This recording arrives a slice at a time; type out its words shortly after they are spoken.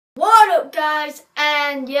What up, guys?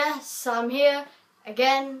 And yes, I'm here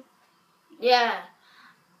again. Yeah,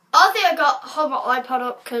 I think I got hold my iPod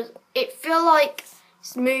up because it feel like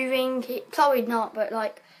it's moving. Probably not, but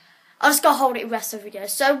like I just gotta hold it the rest of the video.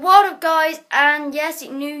 So what up, guys? And yes,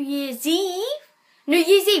 it's New Year's Eve. New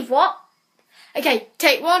Year's Eve. What? Okay,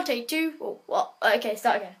 take one, take two. What? Okay,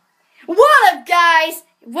 start again. What up, guys?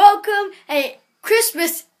 Welcome to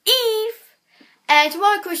Christmas Eve. And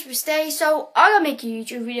tomorrow Christmas Day, so I'm gonna make a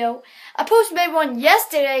YouTube video. I made one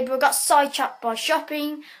yesterday, but I got sidetracked by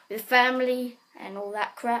shopping with family and all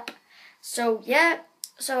that crap. So yeah,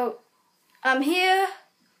 so I'm here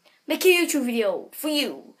making a YouTube video for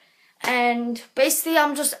you. And basically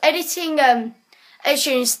I'm just editing Ed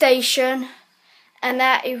Sheeran Station, and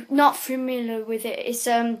that if you're not familiar with it, it's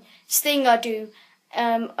this thing I do.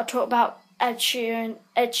 I talk about Ed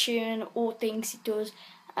Sheeran, all things he does.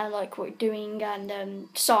 And like what we're doing, and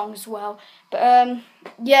songs as well. But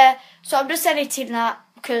yeah, so I'm just editing that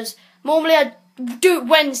because normally I do it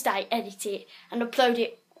Wednesday, edit it and upload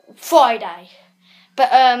it Friday.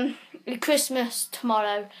 But it's Christmas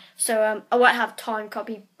tomorrow, so I won't have time. Can't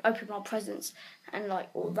be opening my presents and like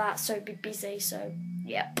all that, so be busy. So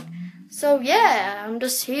yep. So yeah, I'm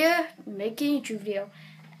just here making a YouTube video,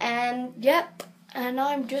 and yep, and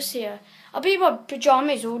I'm just here. I'll be in my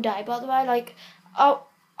pajamas all day. By the way, like I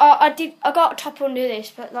got a top under this,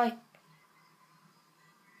 but like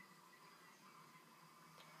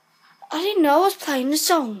I didn't know I was playing the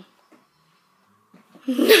song.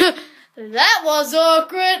 That was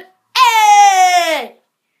awkward. Hey!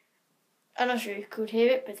 I'm not sure you could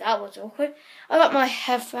hear it, but that was awkward. I got my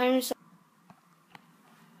headphones.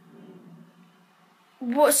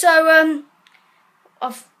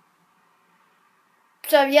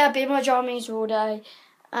 So yeah, I've been in my jammies all day,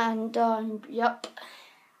 and yep.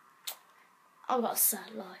 I've got a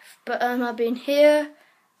sad life, but I've been here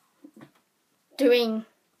doing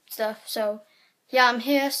stuff, so yeah, I'm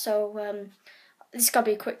here. So this is gonna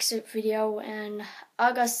be a quick video, and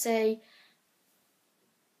I gotta say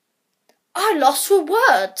I lost for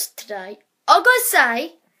words today. I gotta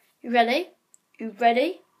say, you ready? You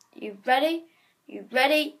ready? You ready? You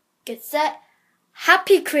ready? Get set.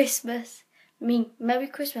 Happy Christmas. I mean, Merry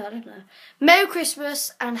Christmas. I don't know. Merry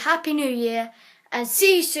Christmas and Happy New Year. And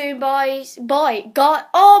see you soon, boys. Bye. God,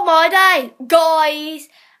 oh my day, guys.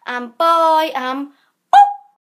 And bye.